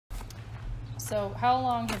So how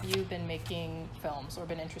long have you been making films or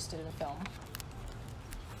been interested in film?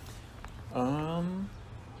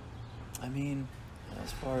 I mean,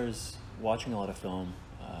 as far as watching a lot of film,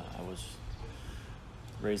 I was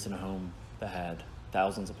raised in a home that had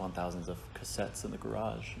thousands upon thousands of cassettes in the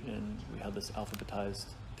garage, and we had this alphabetized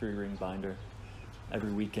 3-ring binder.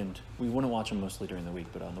 Every weekend, we wouldn't watch them mostly during the week,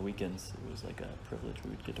 but on the weekends, it was like a privilege.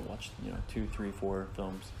 We would get to watch, 2, 3, 4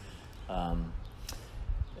 films.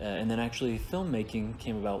 And then actually filmmaking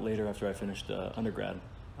came about later after I finished undergrad.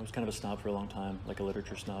 I was kind of a snob for a long time, like a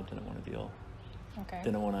literature snob, didn't want to deal. Okay.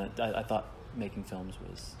 I thought making films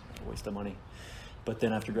was a waste of money. But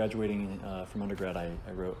then after graduating from undergrad, I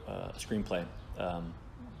wrote a screenplay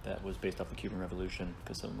that was based off the Cuban Revolution,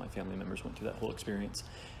 because some of my family members went through that whole experience.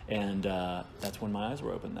 And that's when my eyes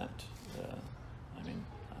were opened that, I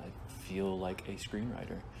feel like a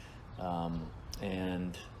screenwriter.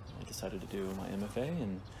 And I decided to do my MFA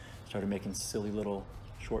and started making silly little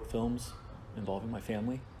short films involving my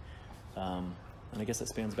family. And I guess that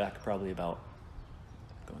spans back probably about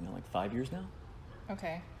going on like 5 years now.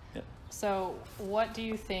 Okay. Yep. So what do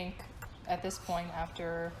you think at this point,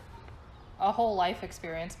 after a whole life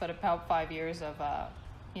experience, but about 5 years of,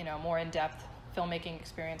 more in-depth filmmaking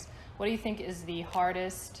experience, what do you think is the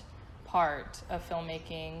hardest part of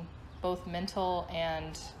filmmaking, both mental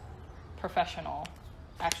and professional,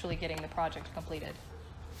 actually getting the project completed?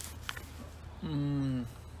 I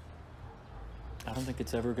don't think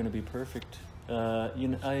it's ever going to be perfect.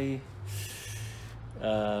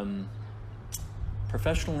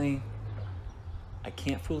 Professionally, I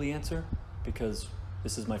can't fully answer because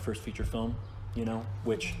this is my first feature film,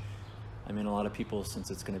 which, a lot of people,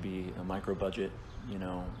 since it's going to be a micro budget,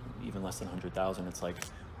 even less than 100,000, it's like,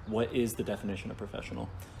 what is the definition of professional?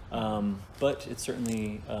 But it's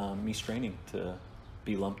certainly me straining to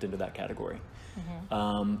be lumped into that category.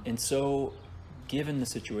 And so given the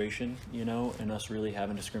situation, and us really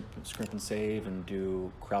having to scrimp and save and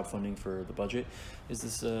do crowdfunding for the budget, is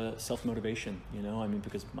this self-motivation,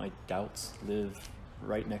 because my doubts live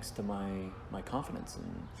right next to my confidence.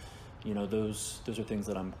 And, those are things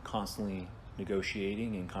that I'm constantly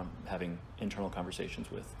negotiating and having internal conversations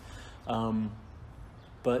with.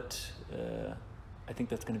 But I think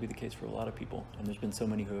that's going to be the case for a lot of people. And there's been so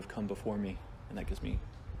many who have come before me, and that gives me,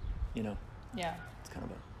 yeah, it's kind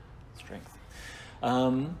of a strength.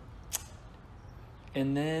 And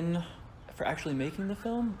then for actually making the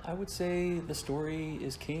film, I would say the story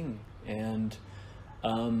is king, and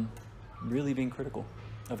really being critical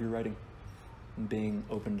of your writing and being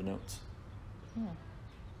open to notes.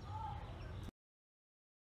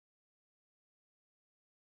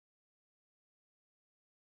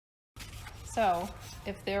 So,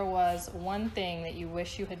 if there was one thing that you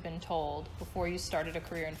wish you had been told before you started a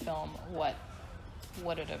career in film, what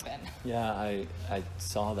would it have been? Yeah, I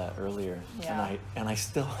saw that earlier, Yeah. and I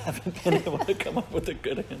still haven't been able to come up with a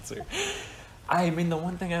good answer. The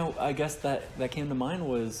one thing I guess that came to mind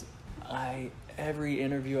was every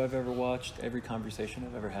interview I've ever watched, every conversation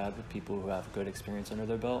I've ever had with people who have good experience under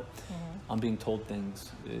their belt, I'm being told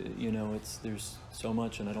things. There's so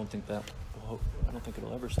much, and I don't think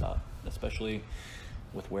it'll ever stop, especially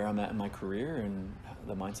with where I'm at in my career and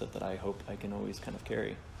the mindset that I hope I can always kind of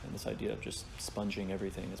carry, and this idea of just sponging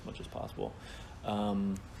everything as much as possible.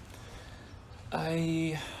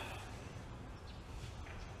 I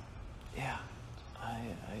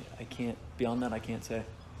can't, beyond that, I can't say.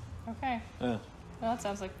 Okay. Yeah. Well, that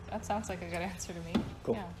sounds like a good answer to me.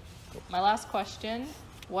 Cool. Yeah. Cool. My last question,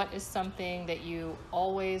 what is something that you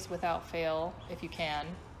always, without fail, if you can,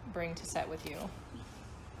 bring to set with you?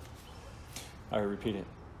 I repeat it.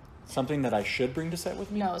 Something that I should bring to set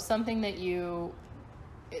with me? No, something that you...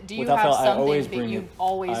 Do you Without have fail, I something always that bring you it-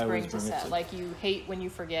 always I bring always to bring it set? to- Like you hate when you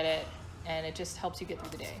forget it, and it just helps you get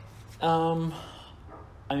through the day?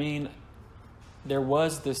 There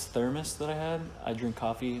was this thermos that I had. I drink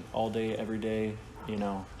coffee all day, every day,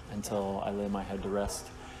 until I lay my head to rest.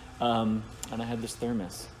 And I had this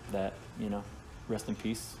thermos that, rest in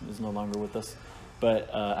peace, is no longer with us. But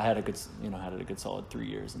I had a good, had it a good solid 3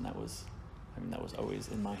 years, and that was always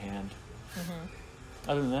in my hand.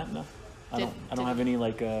 Other than that, no. I don't have any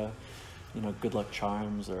good luck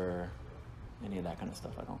charms or any of that kind of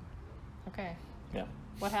stuff. I don't. Okay. Yeah.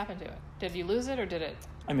 What happened to it? Did you lose it, or did it?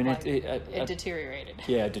 It deteriorated.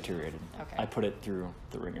 Yeah, it deteriorated. Okay. I put it through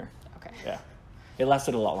the ringer. Okay. Yeah. It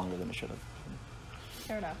lasted a lot longer than it should have.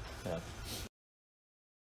 Fair enough. Yeah.